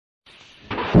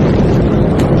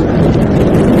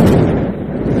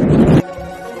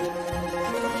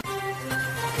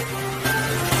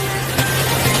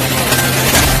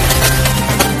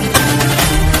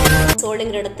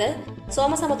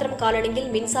சோமசமுத்திரம் காலனியில்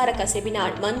மின்சார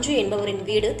கசிவினால் மஞ்சு என்பவரின்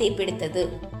வீடு தீப்பிடித்தது.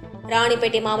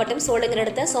 ராணிப்பேட்டை மாவட்டம் சோழங்கர்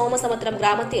அடுத்த சோமசமுத்திரம்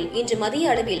கிராமத்தில் இன்று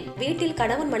மதிய அளவில் வீட்டில்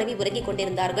கணவன் மனைவி உறங்கிக்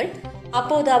கொண்டிருந்தார்கள்.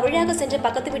 அப்போது அவ்வழியாக சென்ற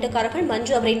பக்கத்து வீட்டுக்காரர்கள்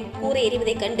மஞ்சு அவரின் கூரை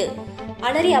எறிவதைக் கண்டு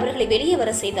அலறி அவர்களை வெளியே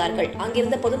வர செய்தார்கள்.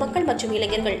 அங்கிருந்த பொதுமக்கள் மற்றும்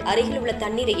இளைஞர்கள் அருகில் உள்ள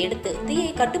தண்ணீரை எடுத்து தீயை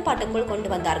கட்டுப்பாட்டுக்குள் கொண்டு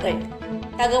வந்தார்கள்.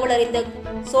 தகவல் அறிந்த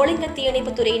சோளிங்கர்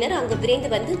தீயணைப்பு துறையினர் அங்கு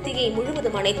விரைந்து வந்து தீயை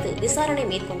முழுவதும் அணைத்து விசாரணை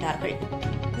மேற்கொண்டார்கள்.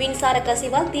 மின்சார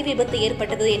கசிவால் தீ விபத்து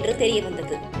ஏற்பட்டது என்று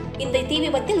தெரியவந்தது. இந்த தீ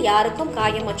விபத்தில் யாருக்கும்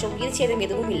காயம் மற்றும் உயிர் சேதம்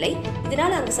எதுவும் இல்லை.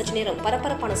 இதனால் அங்கு சற்று நேரம்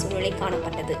பரபரப்பான சூழ்நிலை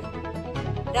காணப்பட்டது.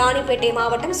 ராணிப்பேட்டை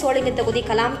மாவட்டம் சோளிங்கர் தொகுதி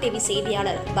கலாம் டிவி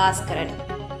செய்தியாளர் பாஸ்கரன்.